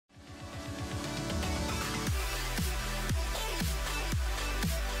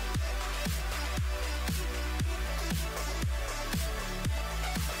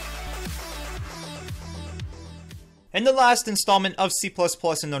In the last installment of C++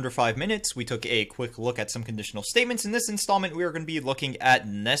 in under 5 minutes, we took a quick look at some conditional statements. In this installment, we are going to be looking at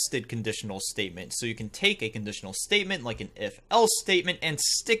nested conditional statements. So you can take a conditional statement like an if-else statement and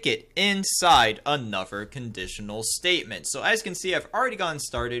stick it inside another conditional statement. So as you can see, I've already gotten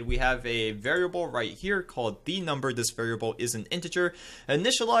started. We have a variable right here called the number. This variable is an integer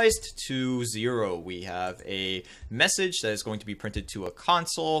initialized to 0. We have a message that is going to be printed to a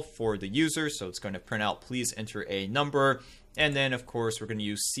console for the user. So it's going to print out, please enter a number. And then of course we're going to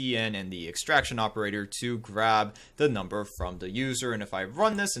use cn and the extraction operator to grab the number from the user. And if I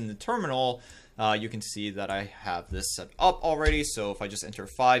run this in the terminal, you can see that I have this set up already. So if I just enter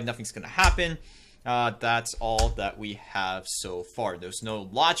 5, nothing's going to happen. That's all that we have so far. There's no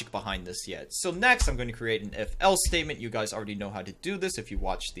logic behind this yet. So next I'm going to create an if-else statement. You guys already know how to do this if you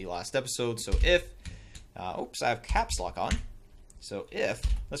watched the last episode. So if, oops, I have caps lock on. So if,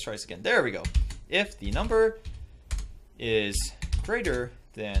 let's try this again. There we go. If the number is greater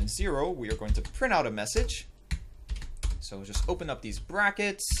than 0, we are going to print out a message. So just open up these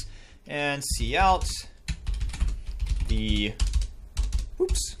brackets and see out the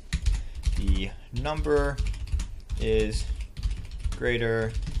number is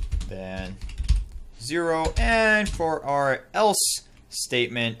greater than 0. And for our else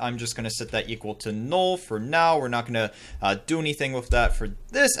statement, I'm just going to set that equal to null for now. We're not going to do anything with that for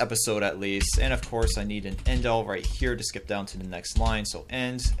this episode at least. And of course I need an end L right here to skip down to the next line. So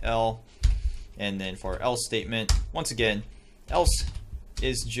end L. And then for our else statement, once again, else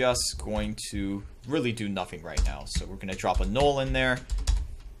is just going to really do nothing right now. So we're going to drop a null in there.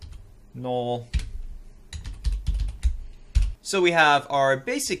 Null. So we have our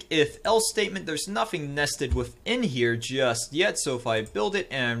basic if-else statement. There's nothing nested within here just yet. So if I build it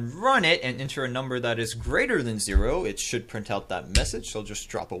and run it and enter a number that is greater than 0, it should print out that message. So I'll just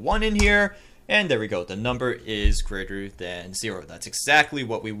drop a 1 in here. And there we go. The number is greater than 0. That's exactly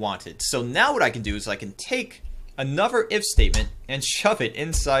what we wanted. So now what I can do is I can take another if statement and shove it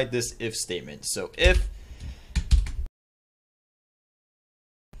inside this if statement. So if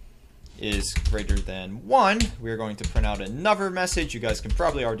is greater than 1, we're going to print out another message. You guys can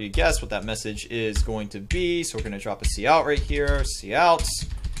probably already guess what that message is going to be. So we're going to drop a cout right here. Cout.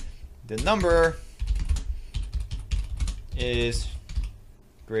 The number is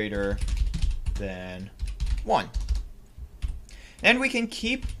greater than 1. And we can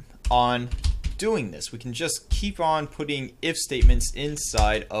keep on doing this. We can just keep on putting if statements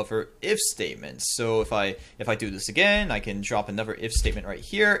inside other if statements. So if I do this again, I can drop another if statement right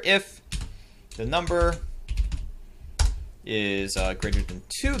here. If the number is greater than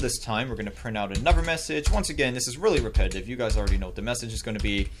 2 this time, we're going to print out another message. Once again, this is really repetitive. You guys already know what the message is going to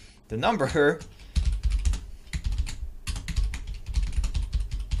be. The number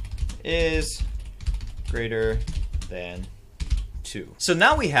is greater than 2. So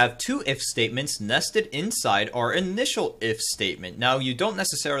now we have two if statements nested inside our initial if statement. Now you don't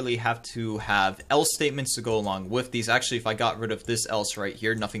necessarily have to have else statements to go along with these. Actually, if I got rid of this else right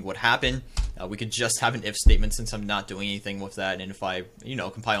here, nothing would happen. We could just have an if statement since I'm not doing anything with that. And if I,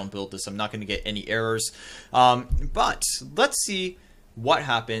 compile and build this, I'm not going to get any errors. But let's see what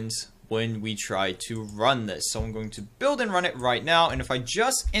happens when we try to run this. So I'm going to build and run it right now. And if I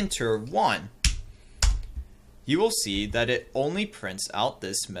just enter 1, you will see that it only prints out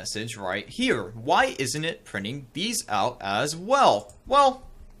this message right here. Why isn't it printing these out as well? Well,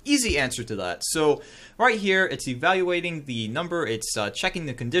 easy answer to that. So right here, it's evaluating the number, it's checking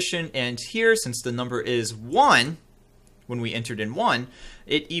the condition, and here, since the number is 1, when we entered in 1,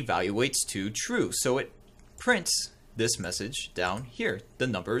 it evaluates to true. So it prints this message down here. The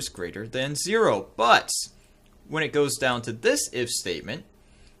number is greater than 0. But when it goes down to this if statement,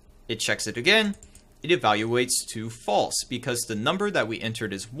 it checks it again. It evaluates to false because the number that we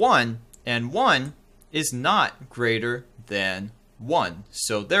entered is 1, and 1 is not greater than 1.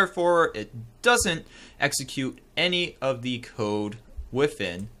 So therefore, it doesn't execute any of the code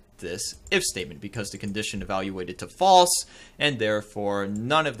within this if statement because the condition evaluated to false, and therefore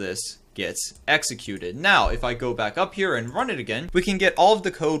none of this gets executed. Now, if I go back up here and run it again, we can get all of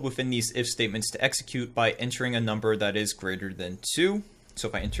the code within these if statements to execute by entering a number that is greater than 2. So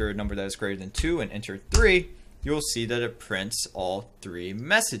if I enter a number that is greater than 2 and enter 3, you'll see that it prints all 3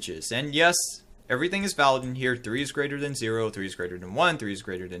 messages. And yes, everything is valid in here. 3 is greater than 0, 3 is greater than 1, 3 is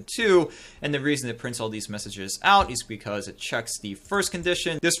greater than 2. And the reason it prints all these messages out is because it checks the first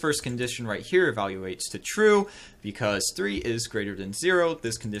condition. This first condition right here evaluates to true because 3 is greater than 0.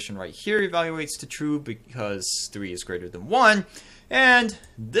 This condition right here evaluates to true because 3 is greater than 1. And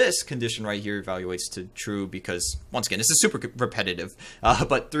this condition right here evaluates to true because, once again, this is super repetitive,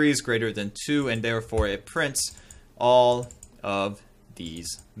 but 3 is greater than 2, and therefore it prints all of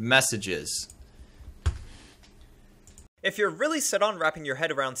these messages. If you're really set on wrapping your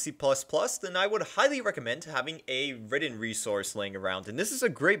head around C++, then I would highly recommend having a written resource laying around. And this is a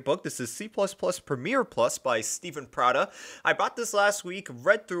great book. This is C++ Premier Plus by Stephen Prada. I bought this last week,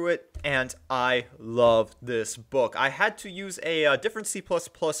 read through it, and I love this book. I had to use a different C++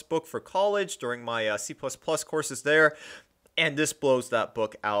 book for college during my C++ courses there. And this blows that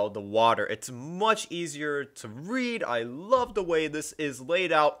book out of the water. It's much easier to read. I love the way this is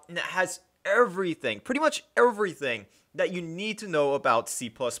laid out. And it has everything, pretty much everything that you need to know about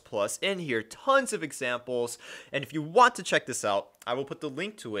C++ in here. Tons of examples. And if you want to check this out, I will put the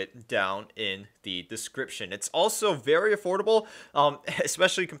link to it down in the description. It's also very affordable,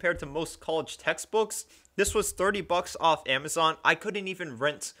 especially compared to most college textbooks. This was $30 off Amazon. I couldn't even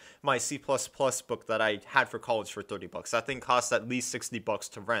rent my C++ book that I had for college for $30. That thing costs at least $60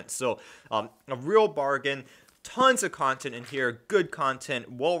 to rent. So a real bargain. Tons of content in here, good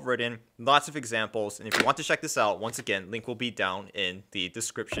content, well written, lots of examples. And if you want to check this out, once again, link will be down in the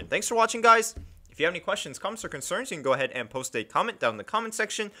description. Thanks for watching, guys. If you have any questions, comments, or concerns, you can go ahead and post a comment down in the comment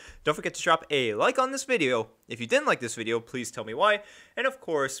section. Don't forget to drop a like on this video. If you didn't like this video, please tell me why. And of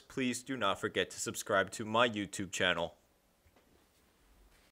course, please do not forget to subscribe to my YouTube channel.